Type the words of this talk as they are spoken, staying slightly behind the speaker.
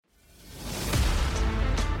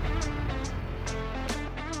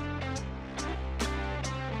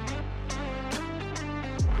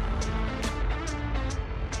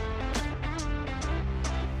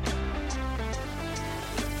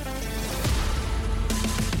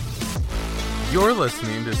You're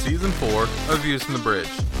listening to Season 4 of Views from the Bridge,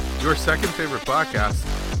 your second favorite podcast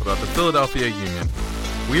about the Philadelphia Union.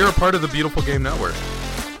 We are a part of the Beautiful Game Network.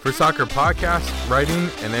 For soccer podcasts, writing,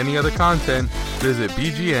 and any other content, visit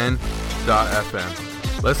bgn.fm.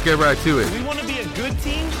 Let's get right to it. Do we want to be a good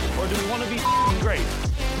team, or do we want to be f***ing great?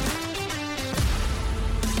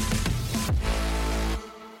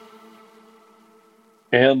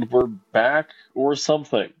 And we're back or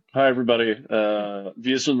something. Hi, everybody.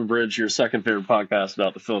 Views from the Bridge, your second favorite podcast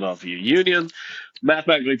about the Philadelphia Union.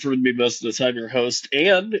 Mathematically proven to be most of the time your host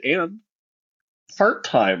and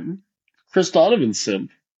part-time Chris Donovan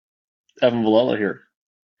simp, Evan Villela here.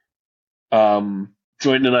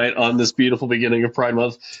 Joined tonight on this beautiful beginning of Pride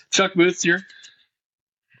Month. Chuck Booth's here.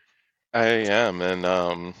 I am,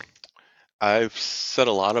 and I've said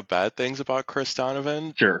a lot of bad things about Chris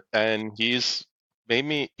Donovan, Sure. and he's made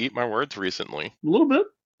me eat my words recently. A little bit.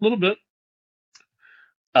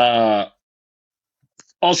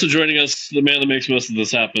 Also joining us, the man that makes most of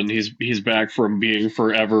this happen. He's back from being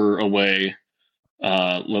forever away,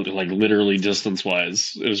 like literally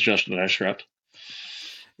distance-wise. It was Justin Ashcraft.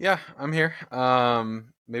 Yeah, I'm here.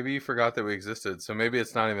 Maybe you forgot that we existed, so maybe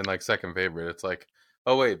it's not even like second favorite. It's like,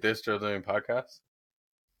 oh wait, there's Joe doing podcasts?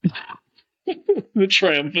 The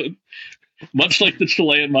triumphant. Much like the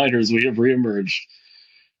Chilean miners, we have reemerged.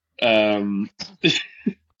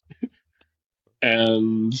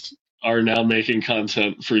 And are now making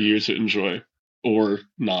content for you to enjoy. Or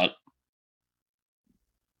not.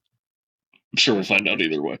 I'm sure we'll find out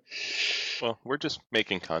either way. Well, we're just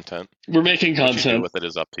making content. We're making What you do content. with it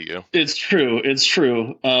is up to you. It's true.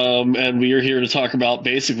 And we are here to talk about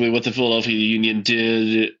basically what the Philadelphia Union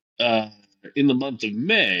did in the month of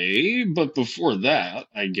May. But before that,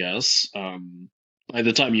 I guess, by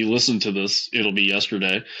the time you listen to this, it'll be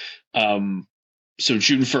yesterday. So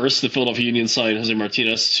June 1st, the Philadelphia Union signed Jose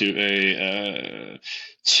Martinez to a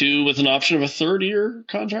 2 with an option of a third-year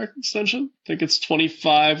contract extension. I think it's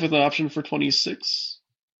 25 with an option for 26.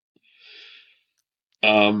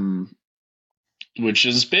 Which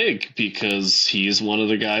is big because he's one of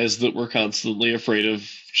the guys that we're constantly afraid of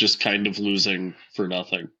just kind of losing for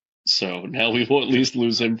nothing. So now we will at least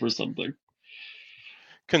lose him for something.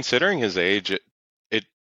 Considering his age, it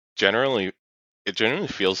generally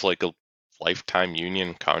feels like a lifetime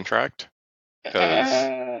Union contract,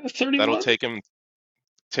 because 31? that'll take him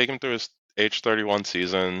through his age 31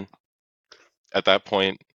 season. At that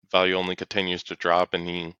point, value only continues to drop, and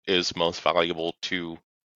he is most valuable to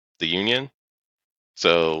the Union.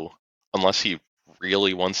 So unless he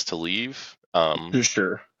really wants to leave,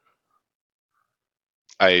 Sure.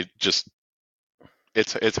 it's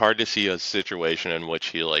hard to see a situation in which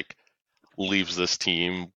he leaves this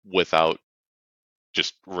team without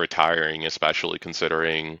just retiring, especially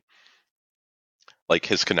considering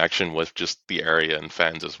his connection with just the area and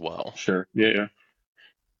fans as well. Sure. Yeah.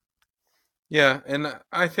 Yeah, and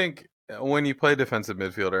I think when you play defensive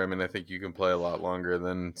midfielder, I think you can play a lot longer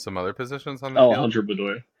than some other positions on the field. Alejandro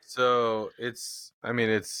Bedoya. So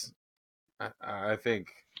I think,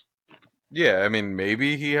 yeah,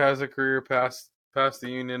 maybe he has a career past the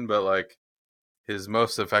Union, but his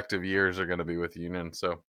most effective years are going to be with Union.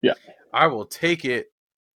 So yeah, I will take it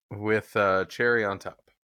with cherry on top.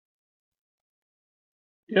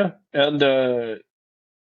 Yeah, and the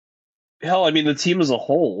team as a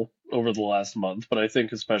whole over the last month, but I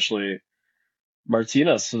think especially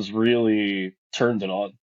Martinez has really turned it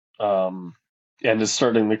on, and is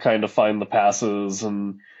starting to kind of find the passes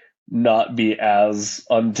and not be as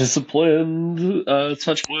undisciplined,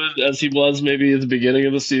 touch wood, as he was maybe at the beginning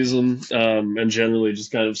of the season, and generally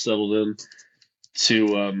just kind of settled in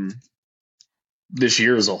to this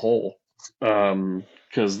year as a whole,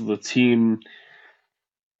 because the team,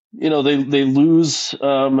 they lose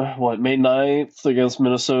May 9th against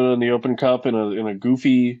Minnesota in the Open Cup in a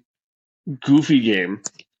goofy game,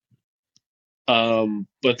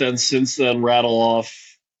 but then since then rattle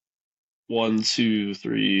off 4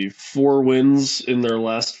 wins in their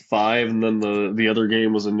last 5, and then the other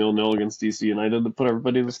game was a 0-0 against DC United to put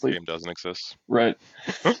everybody to sleep. The game doesn't exist, right?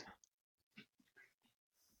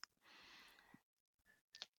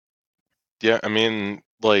 Yeah,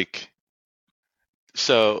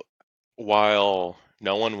 so while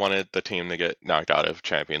no one wanted the team to get knocked out of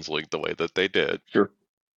Champions League the way that they did, sure,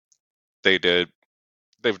 they've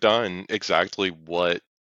done exactly what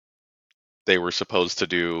they were supposed to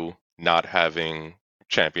do, not having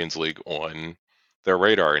Champions League on their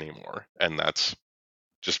radar anymore, and that's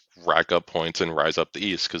just rack up points and rise up the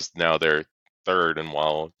East, because now they're third, and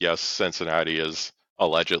while yes, Cincinnati is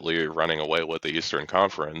allegedly running away with the Eastern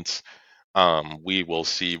Conference, we will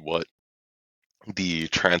see what the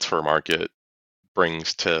transfer market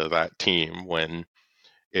brings to that team when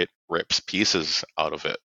it rips pieces out of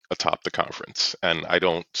it atop the conference. And I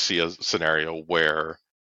don't see a scenario where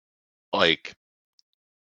like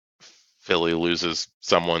Philly loses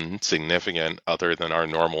someone significant other than our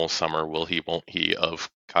normal summer will he won't he of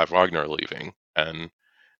Kai Wagner leaving. And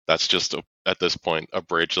that's just at this point a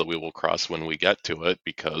bridge that we will cross when we get to it,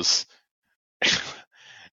 because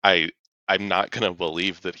I'm not going to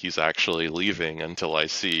believe that he's actually leaving until I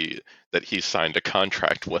see that he's signed a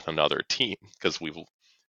contract with another team, because we've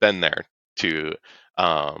been there to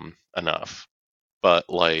enough. But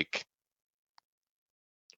like,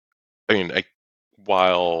 I mean,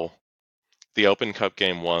 while the Open Cup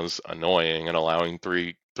game was annoying and allowing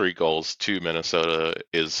three goals to Minnesota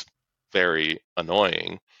is very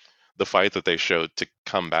annoying, the fight that they showed to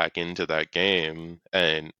come back into that game,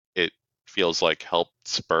 and it feels like helped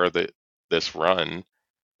spur this run,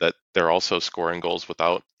 that they're also scoring goals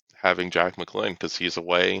without having Jack McGlynn because he's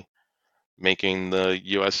away making the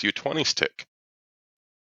US U20s tick.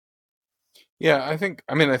 Yeah, I think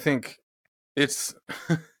it's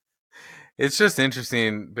it's just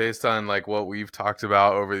interesting based on like what we've talked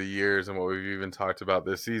about over the years and what we've even talked about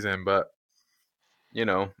this season. But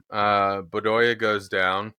Bedoya goes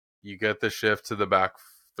down. You get the shift to the back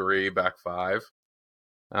three, back five.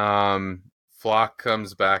 Flock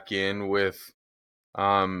comes back in with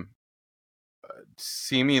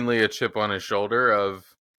seemingly a chip on his shoulder of,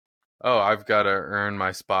 oh, I've got to earn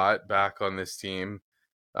my spot back on this team.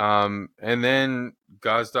 And then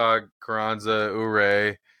Gazdag, Carranza,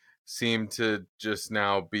 Ure seem to just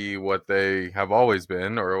now be what they have always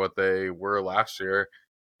been, or what they were last year,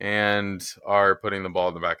 and are putting the ball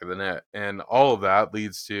in the back of the net. And all of that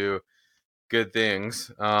leads to good things.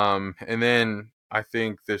 And then I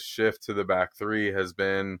think this shift to the back three has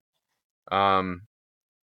been, I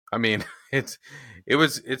mean, it's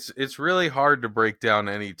really hard to break down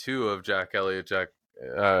any two of Jack Elliott, Jack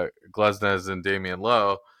Glesnes, and Damian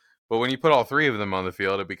Lowe. But when you put all three of them on the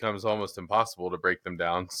field, it becomes almost impossible to break them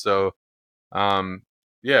down. So,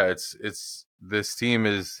 yeah, it's this team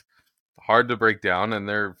is hard to break down, and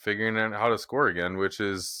they're figuring out how to score again, which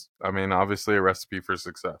is, I mean, obviously a recipe for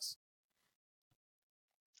success.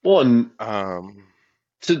 Well, and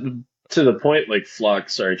to the point, like Flock,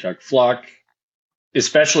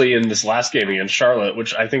 especially in this last game against Charlotte,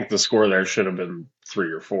 which I think the score there should have been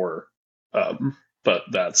 3 or 4. But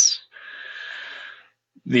that's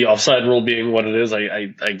the offside rule being what it is,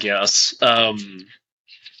 I guess.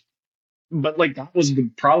 But like that was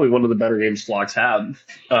probably one of the better games Flock's had,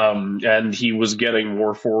 and he was getting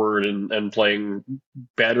more forward and playing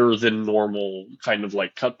better than normal, kind of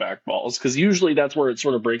like cutback balls. Because usually that's where it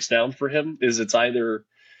sort of breaks down for him. Is it's either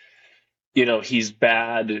he's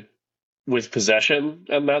bad with possession,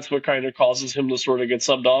 and that's what kind of causes him to sort of get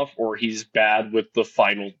subbed off, or he's bad with the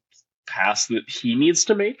final pass that he needs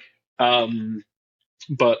to make.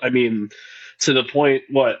 But I mean, to the point,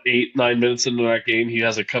 8-9 minutes into that game, he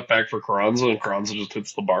has a cutback for Carranza, and Carranza just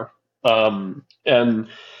hits the bar. And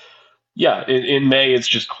yeah, in May, it's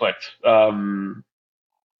just clicked. Again,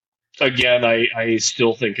 I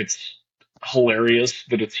still think it's hilarious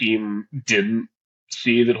that a team didn't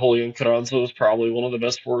see that Julian Carranza was probably one of the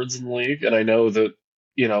best forwards in the league. And I know that,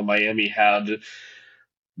 Miami had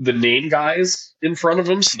the name guys in front of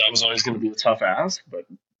him, so that was always going to be a tough ask. But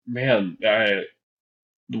man,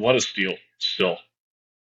 what a steal still.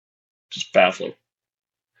 Just baffling.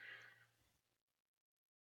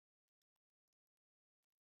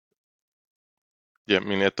 Yeah, I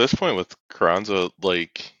mean, at this point with Carranza,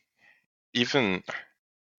 like, even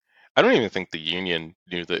I don't even think the Union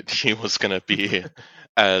knew that he was going to be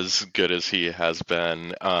as good as he has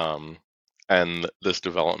been. And this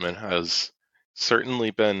development has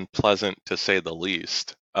certainly been pleasant, to say the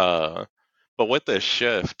least. But with this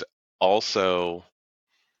shift, also,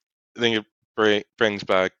 I think it brings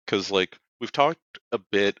back, because like we've talked a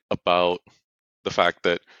bit about the fact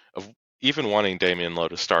that of even wanting Damian Lowe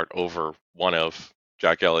to start over one of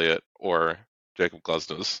Jack Elliott or Jacob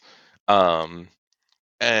Glesnes.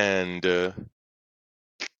 And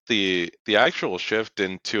the actual shift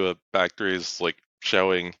into a back three is like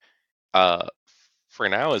showing, for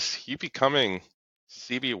now, is he becoming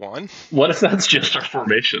CB1? What if that's just our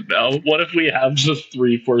formation now? What if we have just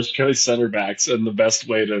 3 first-choice center backs, and the best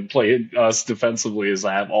way to play us defensively is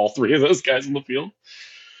to have all 3 of those guys in the field?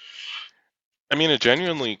 I mean, it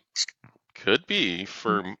genuinely could be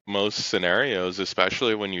for most scenarios,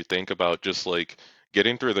 especially when you think about just like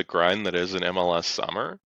getting through the grind that is an MLS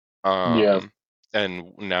summer. Yeah.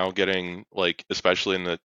 And now getting, like, especially in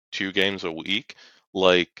the 2 games a week,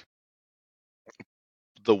 like,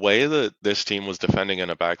 the way that this team was defending in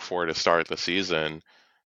a back four to start the season,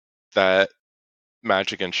 that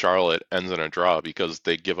match against Charlotte ends in a draw because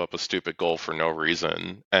they give up a stupid goal for no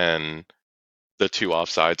reason, and the two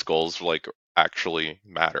offsides goals like actually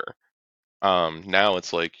matter. Now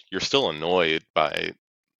it's like you're still annoyed by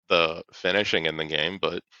the finishing in the game,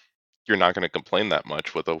 but you're not going to complain that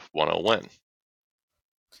much with a 1-0 win.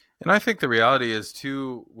 And I think the reality is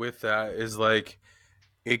too with that is like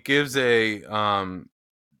it gives a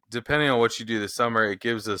depending on what you do this summer, it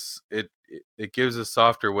gives us it gives a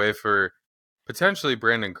softer way for potentially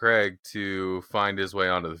Brandon Craig to find his way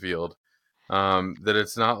onto the field. That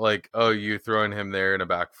it's not like, oh, you throwing him there in a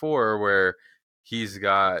back four where he's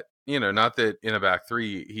got, not that in a back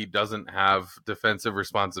three he doesn't have defensive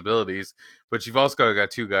responsibilities, but you've also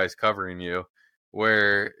got two guys covering you.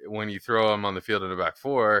 Where when you throw him on the field in a back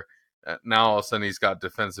four, now all of a sudden he's got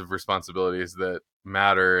defensive responsibilities that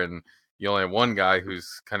matter, and you only have one guy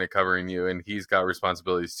who's kind of covering you, and he's got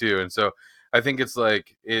responsibilities too. And so I think it's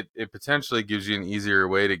like it potentially gives you an easier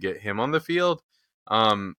way to get him on the field.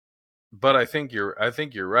 But I think you're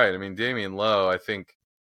right. I mean, Damian Lowe, I think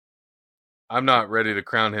I'm not ready to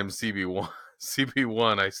crown him CB1.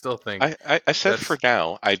 CB1, I still think I said for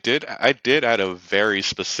now. I did add a very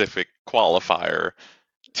specific qualifier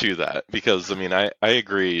to that because I mean I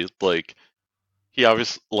agree. Like he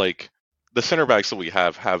obviously like the center backs that we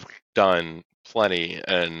have done plenty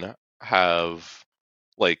and have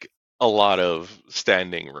like a lot of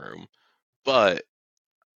standing room, but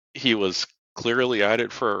he was clearly at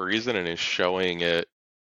it for a reason and is showing it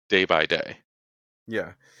day by day.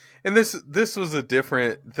 Yeah. And this was a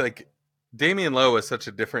different, like, Damian Lowe was such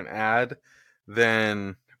a different ad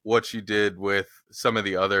than what you did with some of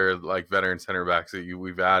the other like veteran center backs that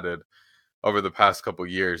we've added over the past couple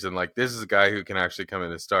years. And like this is a guy who can actually come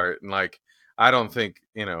in and start. And like I don't think,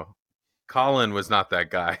 Colin was not that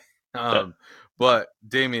guy. But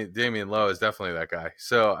Damian Lowe is definitely that guy.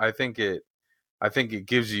 So I think it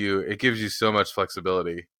gives you so much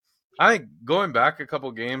flexibility. I think going back a couple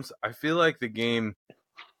games, I feel like the game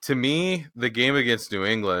against New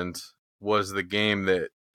England was the game that,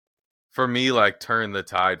 for me, like turned the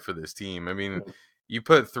tide for this team. I mean, you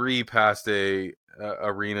put 3 past a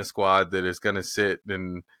arena squad that is going to sit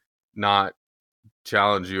and not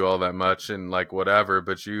challenge you all that much and like whatever,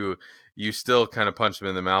 but you still kind of punch them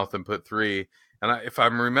in the mouth and put 3. And if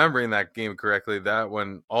I'm remembering that game correctly, that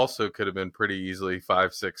one also could have been pretty easily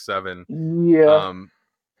 5, 6, 7. Yeah.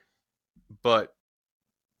 But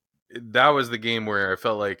that was the game where I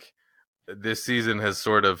felt like this season has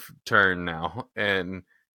sort of turned now, and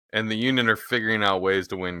the Union are figuring out ways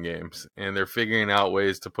to win games, and they're figuring out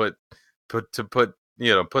ways to put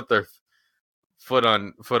their foot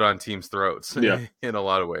on teams' throats in a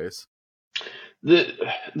lot of ways. The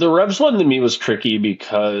Revs one to me was tricky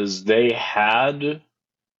because they had,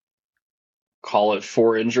 call it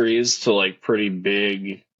 4 injuries to like pretty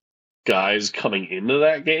big guys coming into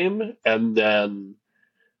that game, and then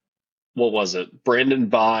what was it? Brandon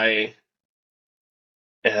By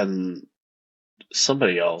and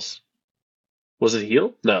somebody else. Was it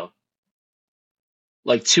Heel? No.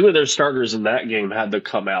 Like 2 of their starters in that game had to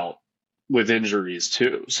come out with injuries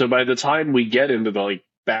too. So by the time we get into the like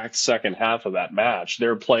back second half of that match,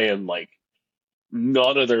 they're playing like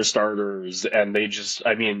none of their starters, and they just,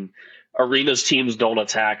 I mean, Arena's teams don't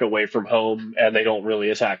attack away from home, and they don't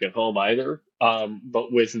really attack at home either.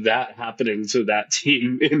 But with that happening to that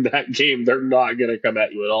team in that game, they're not going to come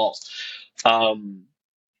at you at all.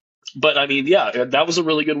 But I mean, yeah, that was a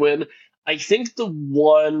really good win. I think the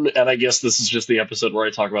one, and I guess this is just the episode where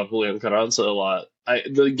I talk about Julian Carranza a lot.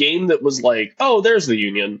 The game that was like, oh, there's the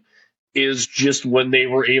Union, is just when they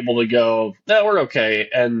were able to go, no, we're okay,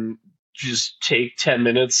 and just take 10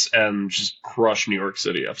 minutes and just crush New York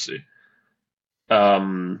City FC.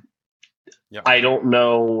 I don't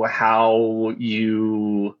know how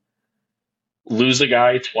you lose a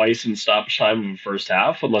guy twice in stoppage time in the first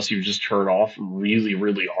half unless you just turn off really,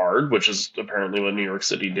 really hard, which is apparently what New York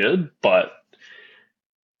City did. But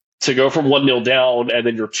to go from 1-0 down and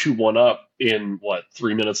then you're 2-1 up in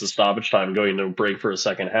 3 minutes of stoppage time, going to break for a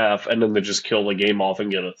second half, and then to just kill the game off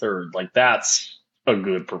and get a third, like that's a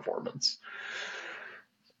good performance.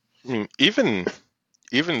 I mean, even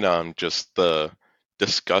just the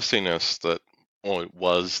disgustingness that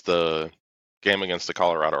was the game against the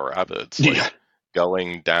Colorado Rapids, like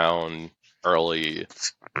going down early,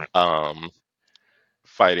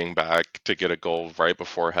 fighting back to get a goal right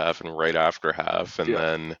before half and right after half, and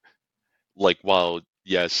then like while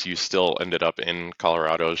yes, you still ended up in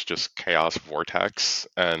Colorado's just chaos vortex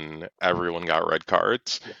and everyone got red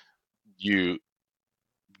cards, you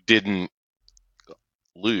didn't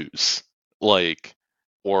lose, like,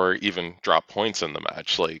 or even drop points in the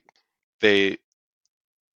match. Like, they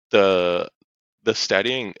the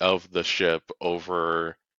steadying of the ship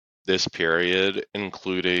over this period,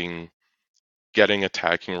 including getting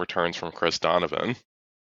attacking returns from Chris Donovan,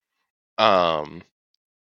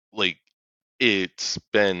 like, it's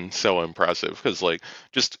been so impressive because, like,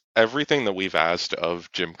 just everything that we've asked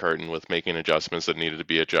of Jim Curtin with making adjustments that needed to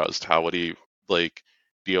be adjusted. How would he, like,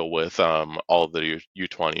 deal with all of the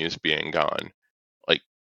U20s being gone? Like,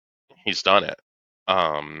 he's done it.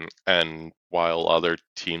 And while other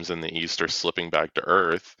teams in the East are slipping back to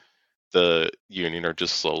earth, the Union are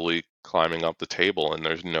just slowly climbing up the table, and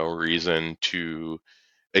there's no reason to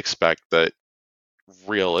expect that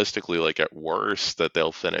realistically, like, at worst, that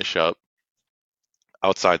they'll finish up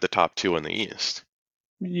outside the top two in the East.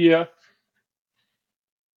 Yeah.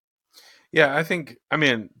 Yeah, I think, I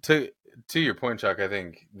mean, to your point, Chuck, I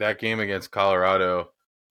think that game against Colorado,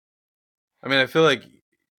 I mean, I feel like,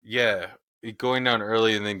 yeah, going down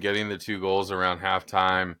early and then getting the 2 goals around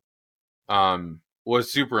halftime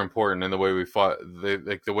was super important in the way we fought,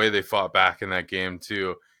 the way they fought back in that game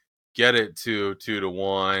to get it to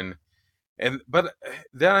 2-1. But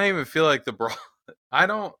then I even feel like the brawl, I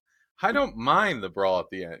don't mind the brawl at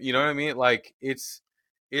the end. You know what I mean? Like, it's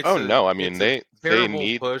Oh no, I mean, they terrible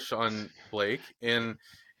need push on Blake, and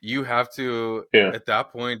you have to Yeah. at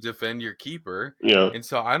that point defend your keeper. Yeah. And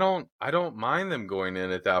so I don't mind them going in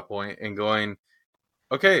at that point and going,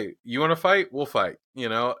 okay, you want to fight? We'll fight. You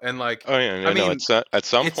know, and like, Oh yeah, I mean, at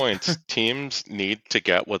some it's point teams need to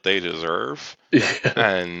get what they deserve, Yeah.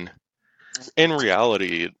 and in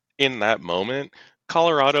reality, in that moment,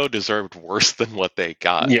 Colorado deserved worse than what they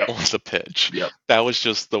got Yeah. on the pitch. Yep. That was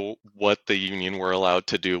just what the Union were allowed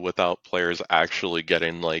to do without players actually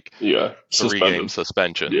getting, like, Yeah. 3-game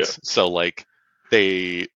suspensions. Yeah. So, like,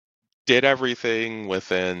 they did everything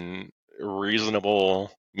within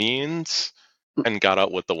reasonable means and got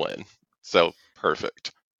out with the win. So,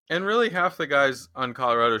 perfect. And really, half the guys on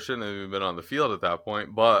Colorado shouldn't have even been on the field at that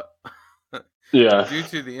point, but Yeah. due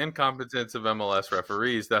to the incompetence of MLS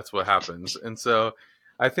referees, that's what happens. And so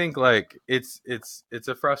I think, like, it's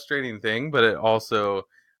a frustrating thing, but it also,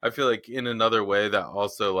 I feel like in another way that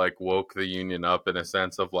also, like, woke the Union up in a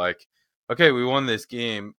sense of, like, okay, we won this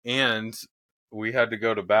game and we had to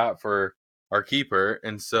go to bat for our keeper,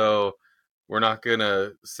 and so we're not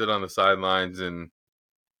gonna sit on the sidelines and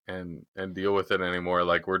deal with it anymore.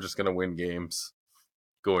 Like, we're just gonna win games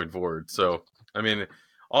going forward. So I mean,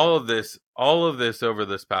 all of this over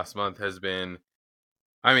this past month has been,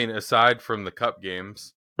 I mean, aside from the cup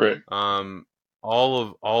games, Right.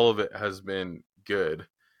 all of it has been good.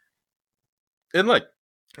 And, like,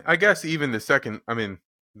 I guess even the second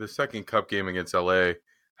cup game against LA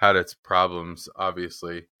had its problems,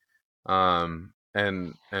 obviously. And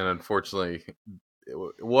unfortunately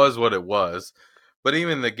it was what it was. But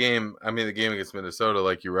even the game against Minnesota,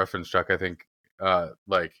 like you referenced, Chuck, I think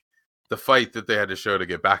like the fight that they had to show to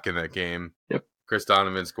get back in that game. Yep. Chris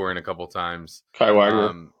Donovan scoring a couple times. Kai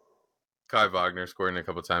Wagner. Kai Wagner scoring a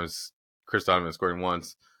couple times. Chris Donovan scoring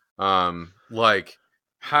once. Like,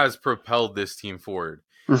 has propelled this team forward.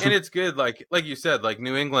 And it's good, like you said, like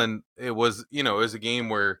New England, it was a game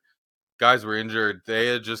where guys were injured. They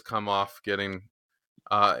had just come off getting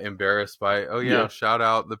embarrassed by, shout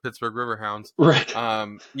out the Pittsburgh Riverhounds. Right.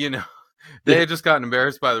 They had just gotten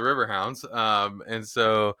embarrassed by the Riverhounds. And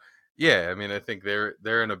so, yeah, I mean, I think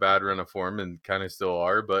they're in a bad run of form and kind of still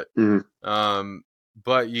are, but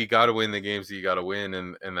but you got to win the games that you got to win,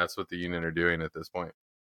 and that's what the Union are doing at this point.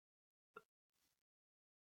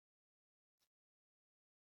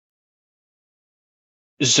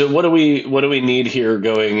 So what do we need here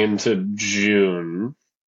going into June?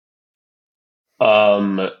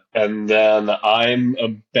 And then I'm a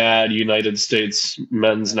bad United States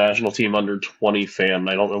men's national team under 20 fan.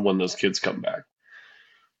 I don't know when those kids come back.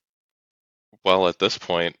 Well, at this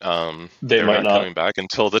point, They they're might not. coming back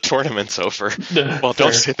until the tournament's over. Well,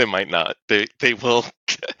 don't say they might not. They will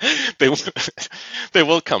they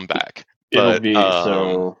will come back. It'll But be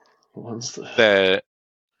so. When's the?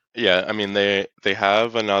 yeah, I mean, they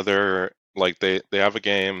have another, like, they have a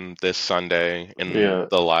game this Sunday in Yeah.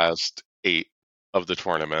 the last 8 of the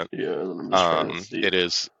tournament. Yeah. I'm just trying to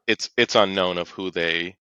see. It's unknown of who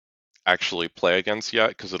they actually play against yet,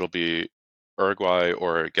 because it'll be Uruguay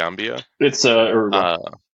or Gambia. It's Uruguay.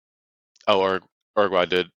 Uruguay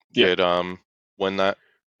did win that.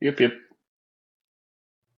 Yep.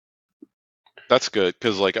 That's good,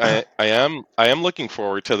 because, like, I am looking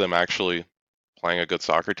forward to them actually playing a good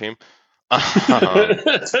soccer team.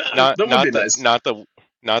 That would be nice. Not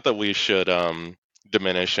that we should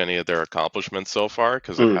diminish any of their accomplishments so far,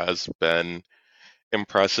 because it has been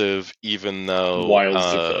impressive, even though Wild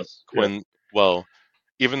success.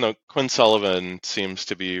 even though Quinn Sullivan seems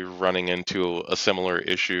to be running into a similar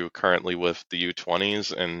issue currently with the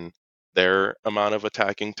U20s and their amount of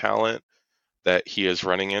attacking talent that he is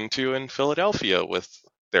running into in Philadelphia with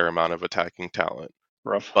their amount of attacking talent.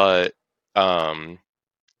 Rough. But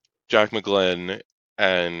Jack McGlynn,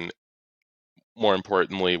 and more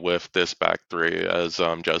importantly with this back three, as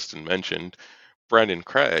Justin mentioned, Brandon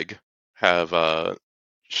Craig have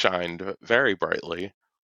shined very brightly.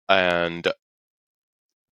 And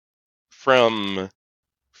from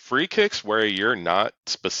free kicks where you're not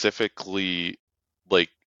specifically like,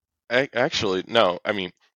 actually, no, I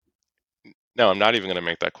mean, no, I'm not even going to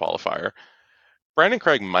make that qualifier. Brandon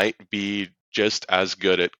Craig might be just as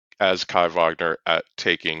good as Kai Wagner at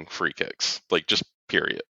taking free kicks, like just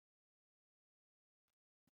period.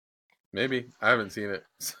 Maybe. I haven't seen it.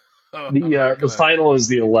 So The final is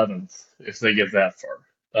the 11th, if they get that far.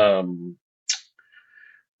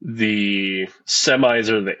 The semis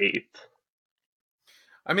are the 8th.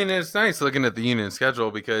 I mean, it's nice looking at the Union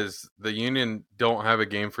schedule because the Union don't have a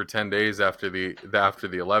game for 10 days after the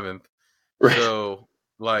 11th. Right. So,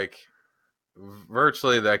 like,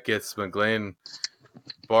 virtually that gets McGlynn,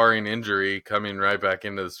 barring injury, coming right back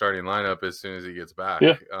into the starting lineup as soon as he gets back.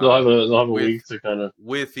 Yeah, they'll have a week to kind of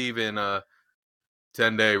with even a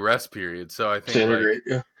 10-day rest period. So I think integrate.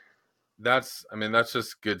 Yeah, that's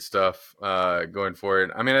just good stuff going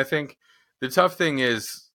forward. I mean, I think the tough thing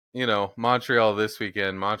is, Montreal this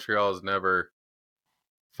weekend. Montreal is never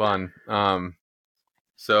fun.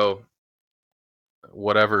 So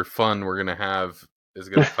whatever fun we're gonna have is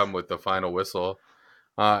gonna come with the final whistle,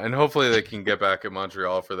 and hopefully they can get back at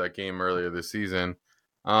Montreal for that game earlier this season.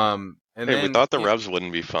 And then we thought the Revs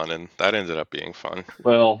wouldn't be fun, and that ended up being fun.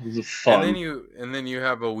 Well, it was fun. And then you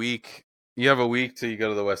have a week. You have a week till you go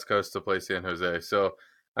to the West Coast to play San Jose. So,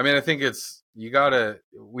 I mean, I think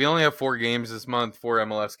we only have 4 games this month, 4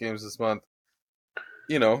 MLS games this month.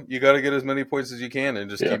 You got to get as many points as you can and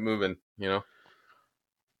just keep moving, Yeah.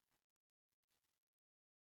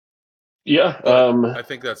 I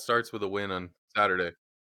think that starts with a win on Saturday.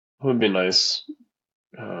 Would be nice.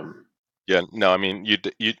 Yeah, no, I mean,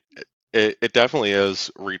 it definitely is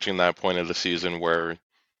reaching that point of the season where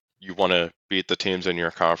you want to beat the teams in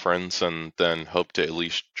your conference and then hope to at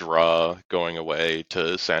least draw going away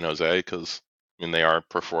to San Jose, because I mean they are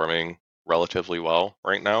performing relatively well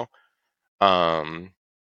right now. And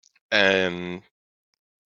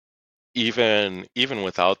even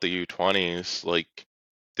without the U20s, like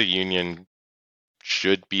the Union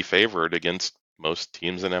should be favored against most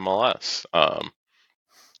teams in MLS.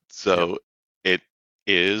 So it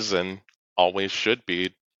is and always should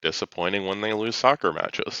be disappointing when they lose soccer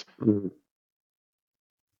matches.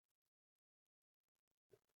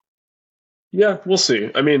 Yeah, we'll see.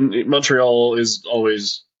 I mean, Montreal is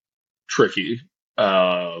always tricky.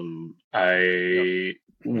 I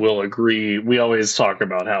will agree. We always talk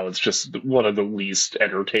about how it's just one of the least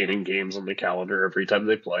entertaining games on the calendar every time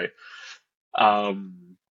they play.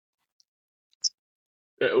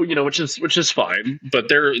 Which is fine, but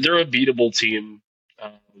they're a beatable team.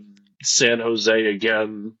 San Jose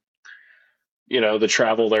again. The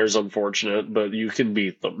travel there is unfortunate, but you can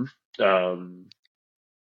beat them. I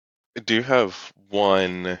do have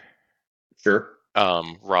one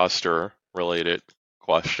roster related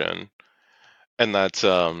question, and that's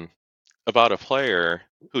about a player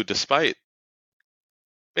who, despite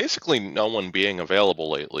basically no one being available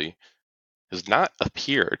lately, has not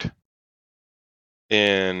appeared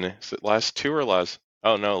in last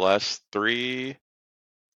 3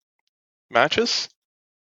 matches.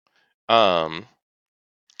 Does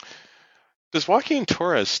Joaquin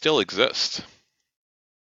Torres still exist?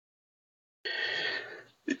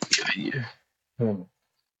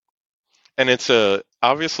 And it's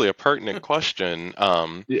obviously a pertinent question.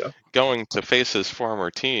 Going to face his former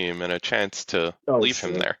team and a chance to leave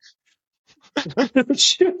him there.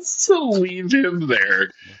 Chance to leave him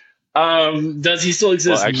there. Does he still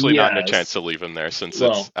exist? Well, actually, yes. Not a chance to leave him there since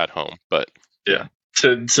it's at home, but yeah.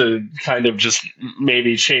 To kind of just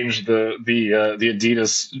maybe change the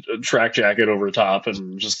Adidas track jacket over top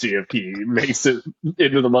and just see if he makes it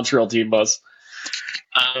into the Montreal team bus.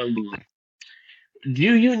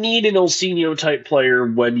 Do you need an Ilsinho type player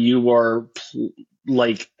when you are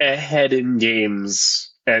ahead in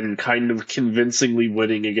games and kind of convincingly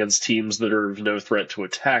winning against teams that are of no threat to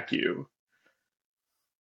attack you?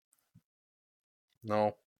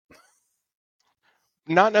 No.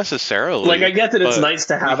 Not necessarily. I get that it's nice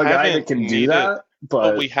to have a guy that can do that,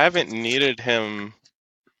 but we haven't needed him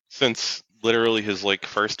since literally his like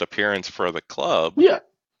first appearance for the club Yeah,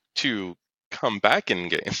 to come back in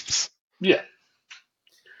games. yeah.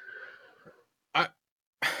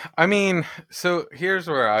 I mean, so here's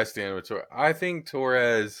where I stand with Torres. I think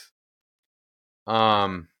Torres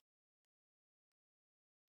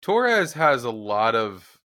has a lot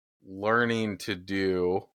of learning to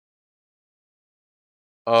do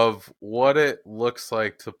of what it looks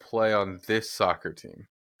like to play on this soccer team.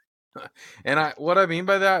 And what I mean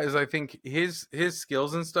by that is I think his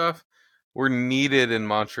skills and stuff were needed in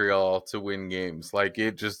Montreal to win games. Like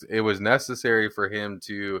it was necessary for him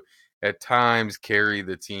to at times carry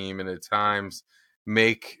the team and at times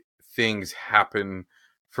make things happen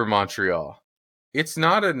for Montreal. It's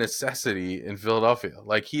not a necessity in Philadelphia.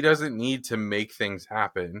 Like he doesn't need to make things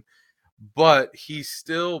happen, but he's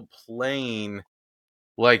still playing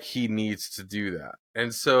like he needs to do that.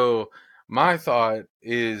 And so my thought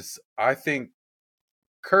is I think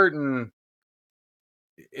Curtin,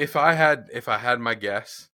 if I had my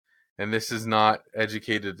guess, and this is not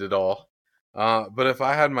educated at all, but if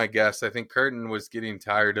I had my guess, I think Curtin was getting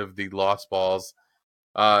tired of the lost balls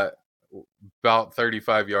about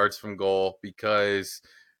 35 yards from goal because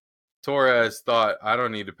Torres thought, I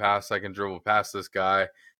don't need to pass, I can dribble past this guy,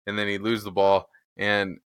 and then he'd lose the ball,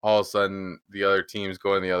 and all of a sudden the other team's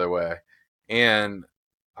going the other way. And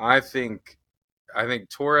I think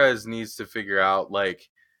Torres needs to figure out like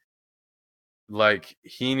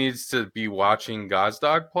he needs to be watching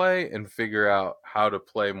Gazdag play and figure out how to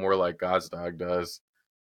play more like Gazdag does.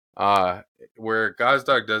 Where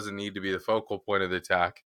Gazdag doesn't need to be the focal point of the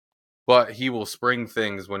attack, but he will spring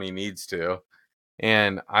things when he needs to.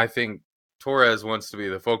 And I think Torres wants to be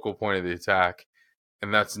the focal point of the attack,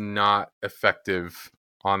 and that's not effective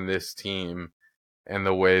on this team and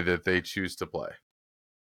the way that they choose to play.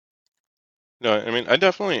 No, I mean I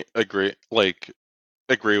definitely agree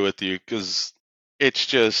with you because it's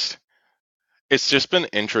just been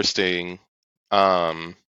interesting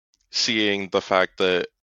seeing the fact that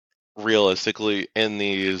realistically in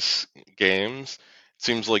these games it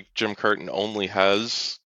seems like Jim Curtin only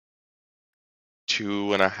has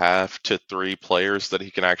 2.5 to 3 players that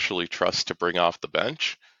he can actually trust to bring off the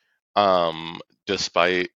bench,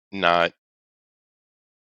 despite not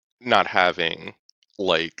having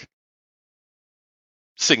like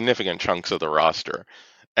significant chunks of the roster.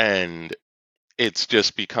 And it's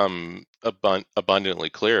just become abundantly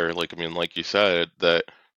clear, like I mean, like you said, that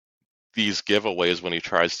these giveaways when he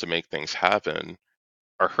tries to make things happen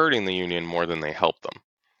are hurting the Union more than they help them.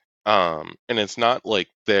 And it's not like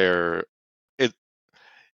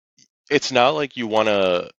it's not like you want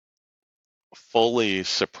to fully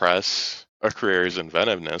suppress a career's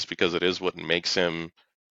inventiveness because it is what makes him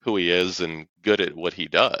who he is and good at what he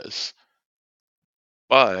does.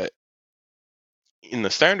 But in the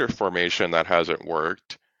standard formation that hasn't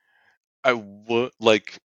worked, I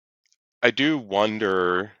do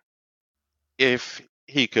wonder if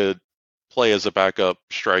he could play as a backup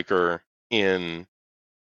striker in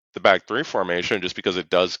the back three formation, just because it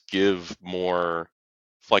does give more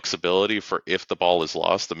flexibility for if the ball is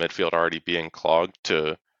lost, the midfield already being clogged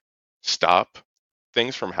to stop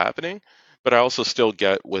things from happening. But I also still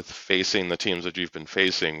get with facing the teams that you've been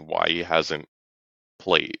facing why he hasn't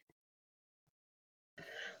played.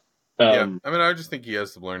 Yeah, I mean, I just think he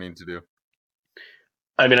has some learning to do.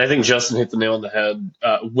 I mean, I think Justin hit the nail on the head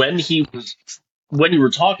when you were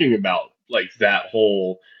talking about like that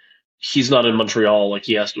whole he's not in Montreal, like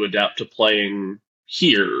he has to adapt to playing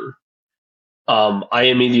here. I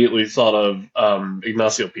immediately thought of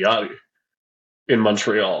Ignacio Piatti in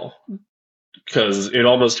Montreal because it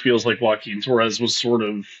almost feels like Joaquin Torres was sort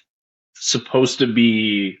of supposed to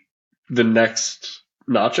be the next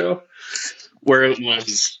Nacho, where it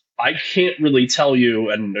was. I can't really tell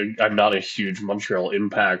you, and I'm not a huge Montreal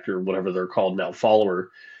Impact or whatever they're called now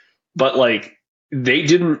follower, but like they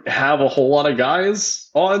didn't have a whole lot of guys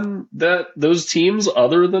on those teams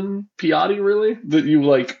other than Piatti, really, that you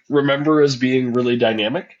like remember as being really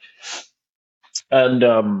dynamic. And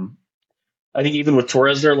I think even with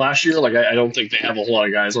Torres there last year, like I don't think they have a whole lot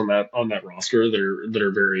of guys on that roster that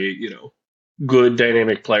are very good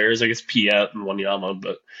dynamic players. I guess Piet and Wanyama,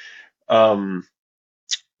 but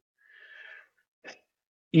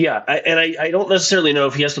yeah, I don't necessarily know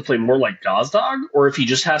if he has to play more like Gazdag or if he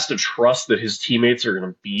just has to trust that his teammates are going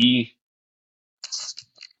to be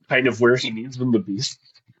kind of where he needs them to be.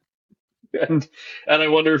 And I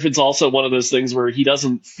wonder if it's also one of those things where he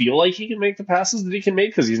doesn't feel like he can make the passes that he can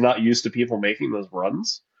make because he's not used to people making those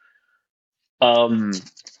runs. And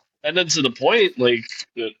then to the point, like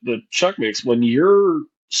the Chuck makes, when you're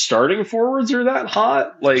starting forwards are that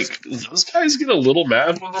hot. Like, those guys get a little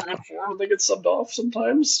mad when they're on forward when they get subbed off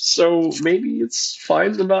sometimes. So maybe it's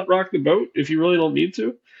fine to not rock the boat if you really don't need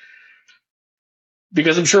to.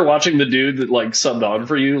 Because I'm sure watching the dude that like subbed on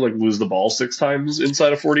for you like lose the ball 6 times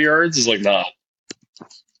inside of 40 yards is like not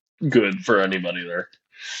good for anybody there.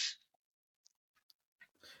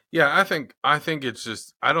 Yeah, I think it's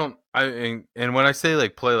just and when I say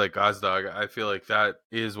like play like Gazdag, I feel like that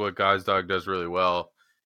is what Gazdag does really well.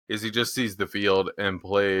 Is he just sees the field and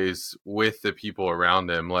plays with the people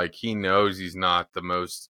around him. Like, he knows he's not the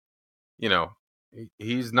most,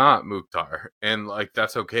 he's not Mukhtar, and like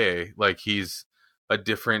that's okay. Like, he's a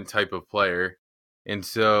different type of player, and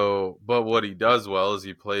so, but what he does well is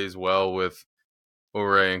he plays well with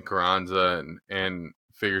Ure and Carranza, and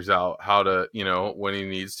figures out how to, when he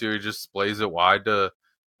needs to, he just plays it wide to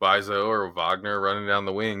Bizo or Wagner running down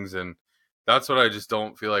the wings. And that's what I just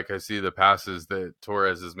don't feel like I see the passes that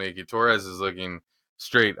Torres is making. Torres is looking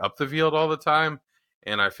straight up the field all the time.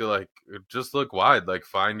 And I feel like just look wide, like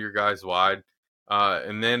find your guys wide.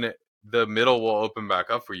 And then the middle will open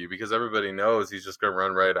back up for you because everybody knows he's just going to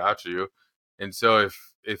run right at you. And so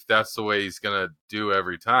if that's the way he's going to do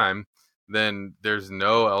every time, then there's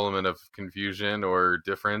no element of confusion or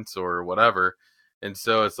difference or whatever. And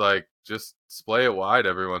so it's like, just play it wide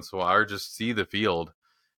every once in a while, or just see the field.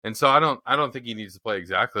 And so I don't think he needs to play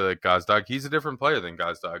exactly like Gazdag. He's a different player than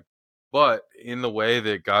Gazdag. But in the way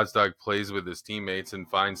that Gazdag plays with his teammates and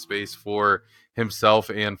finds space for himself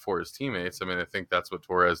and for his teammates, I mean, I think that's what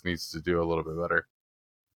Torres needs to do a little bit better.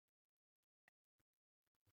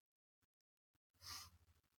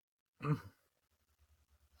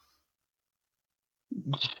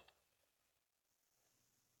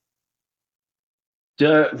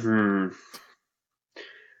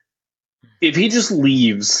 If he just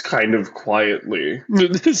leaves kind of quietly,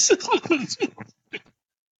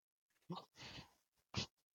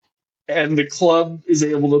 and the club is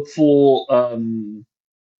able to pull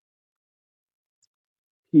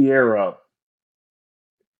Pierre up,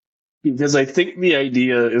 because I think the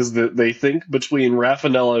idea is that they think between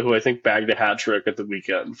Raffanella, who I think bagged a hat trick at the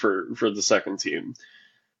weekend for the second team,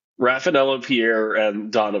 Raffanella, Pierre,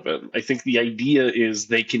 and Donovan. I think the idea is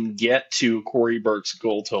they can get to Corey Burke's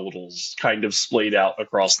goal totals kind of splayed out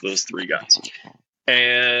across those 3 guys.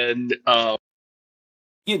 And,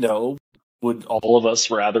 would all of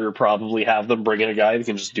us rather probably have them bring in a guy that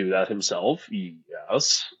can just do that himself?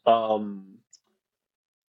 Yes.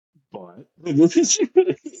 But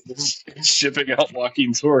shipping out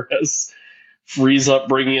Joaquin Torres frees up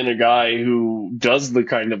bringing in a guy who does the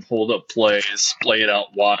kind of hold up plays, play it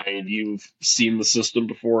out wide. You've seen the system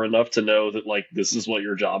before enough to know that like this is what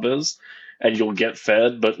your job is, and you'll get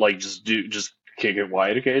fed. But like just kick it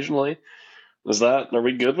wide occasionally. Are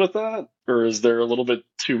we good with that, or is there a little bit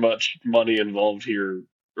too much money involved here,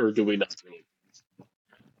 or do we not?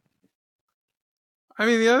 I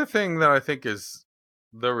mean, the other thing that I think is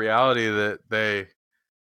the reality that they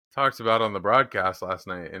talked about on the broadcast last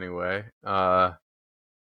night anyway,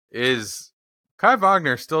 is Kai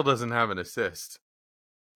Wagner still doesn't have an assist.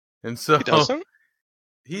 And so he doesn't?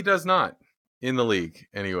 He does not in the league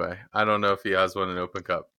anyway. I don't know if he has one in Open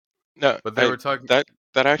Cup. No, but they were talking that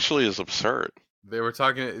actually is absurd. They were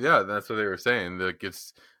talking, yeah, that's what they were saying. That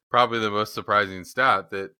it's probably the most surprising stat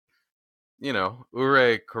that,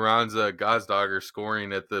 Ure, Carranza, Gazdag are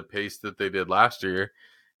scoring at the pace that they did last year,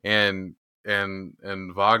 and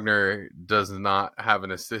Wagner does not have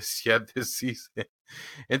an assist yet this season.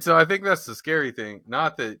 And so I think that's the scary thing.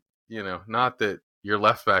 Not that your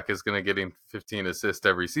left back is going to get him 15 assists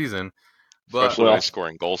every season, but especially when he's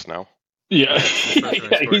scoring goals now. Yeah,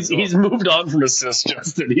 he's moved on from assists,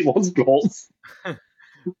 Justin. He wants goals.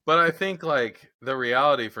 But I think like the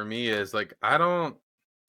reality for me is like I'm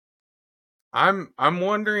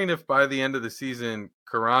wondering if by the end of the season,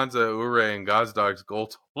 Carranza, Ure, and Gazdag's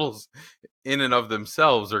goal totals in and of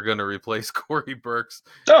themselves are going to replace Corey Burke's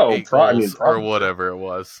 8 goals or whatever it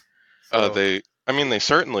was. So. They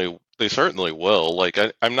certainly will. Like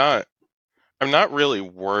I'm not really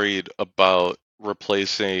worried about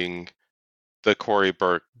replacing the Corey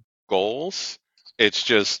Burke goals. It's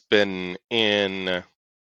just been in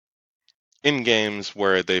games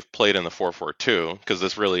where they've played in the 4-4-2, because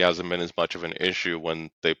this really hasn't been as much of an issue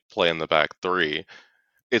when they play in the back 3.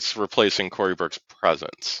 It's replacing Corey Burke's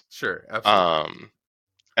presence. Sure, absolutely.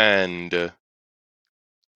 And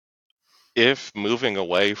if moving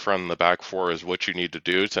away from the back 4 is what you need to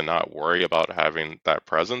do to not worry about having that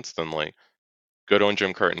presence, then like good on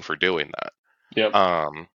Jim Curtin for doing that. Yep.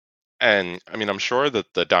 And I mean, I'm sure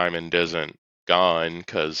that the diamond isn't gone,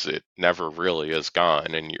 because it never really is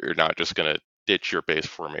gone, and you're not just going to ditch your base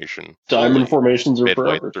formation. Diamond fully formations are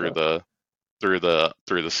midway forever. through the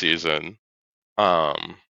season. But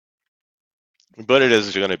it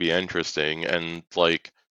is going to be interesting, and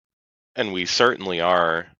we certainly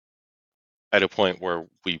are at a point where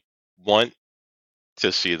we want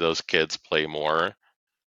to see those kids play more,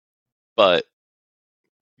 but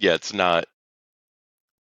yeah, it's not,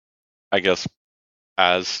 I guess,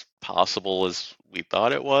 as possible as we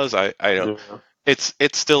thought it was. I don't. Yeah. It's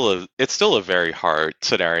still a very hard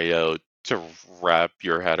scenario to wrap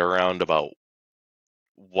your head around about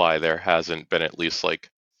why there hasn't been at least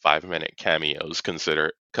 5-minute cameos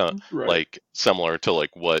Right. similar to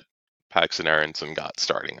what Paxton Aronson got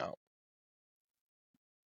starting out.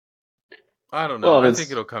 I don't know. Well, I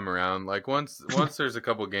think it'll come around. Once there's a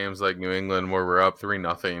couple games like New England where we're up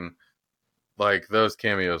 3-0, those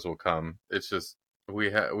cameos will come. It's just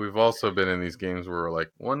we've also been in these games where we're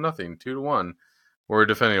 1-0, 2-1, where we're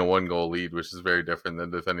defending a 1-goal lead, which is very different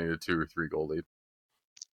than defending a 2 or 3 goal lead.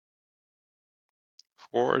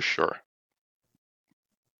 For sure.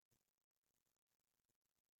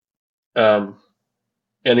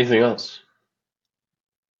 Anything else?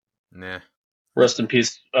 Nah. Rest in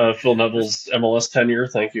peace, Phil Neville's MLS tenure.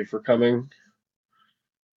 Thank you for coming.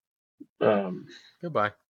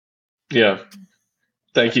 Goodbye. Yeah.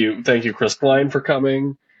 Thank you, Chris Klein, for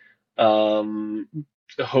coming.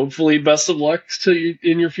 Hopefully, best of luck to you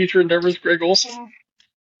in your future endeavors, Greg Olson.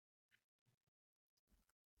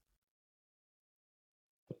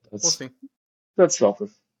 We'll see. That's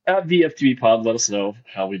selfish. At VFTB Pod, let us know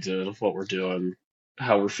how we did, what we're doing,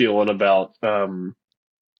 how we're feeling about.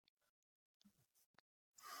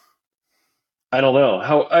 I don't know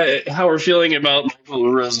how we're feeling about Michael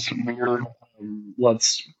Ura's weird.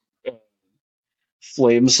 Let's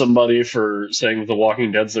flame somebody for saying The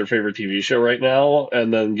Walking Dead's their favorite TV show right now,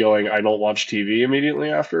 and then going, I don't watch TV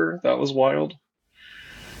immediately after. That was wild.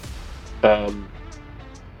 And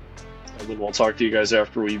then we'll talk to you guys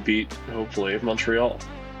after we beat, hopefully, Montreal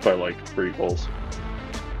by 3 goals.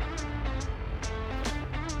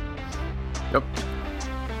 Yep.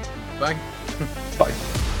 Bye. Bye.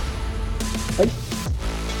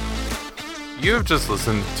 You have just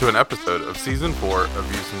listened to an episode of Season 4 of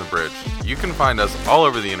Views from the Bridge. You can find us all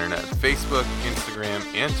over the internet, Facebook, Instagram,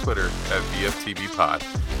 and Twitter at VFTBpod.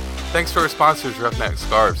 Thanks to our sponsors, Roughneck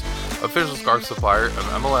Scarves, official scarf supplier of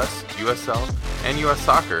MLS, USL, and US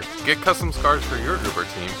Soccer. Get custom scarves for your group or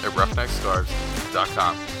team at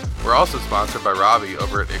roughneckscarves.com. We're also sponsored by Robbie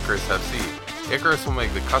over at Icarus FC. Icarus will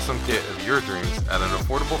make the custom kit of your dreams at an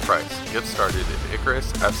affordable price. Get started at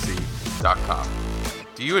IcarusFC.com.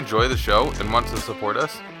 Do you enjoy the show and want to support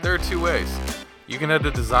us? There are 2 ways. You can head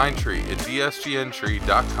to Design Tree at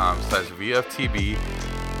dsgntree.com/VFTB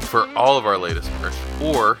for all of our latest merch,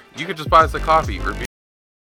 or you could just buy us a coffee or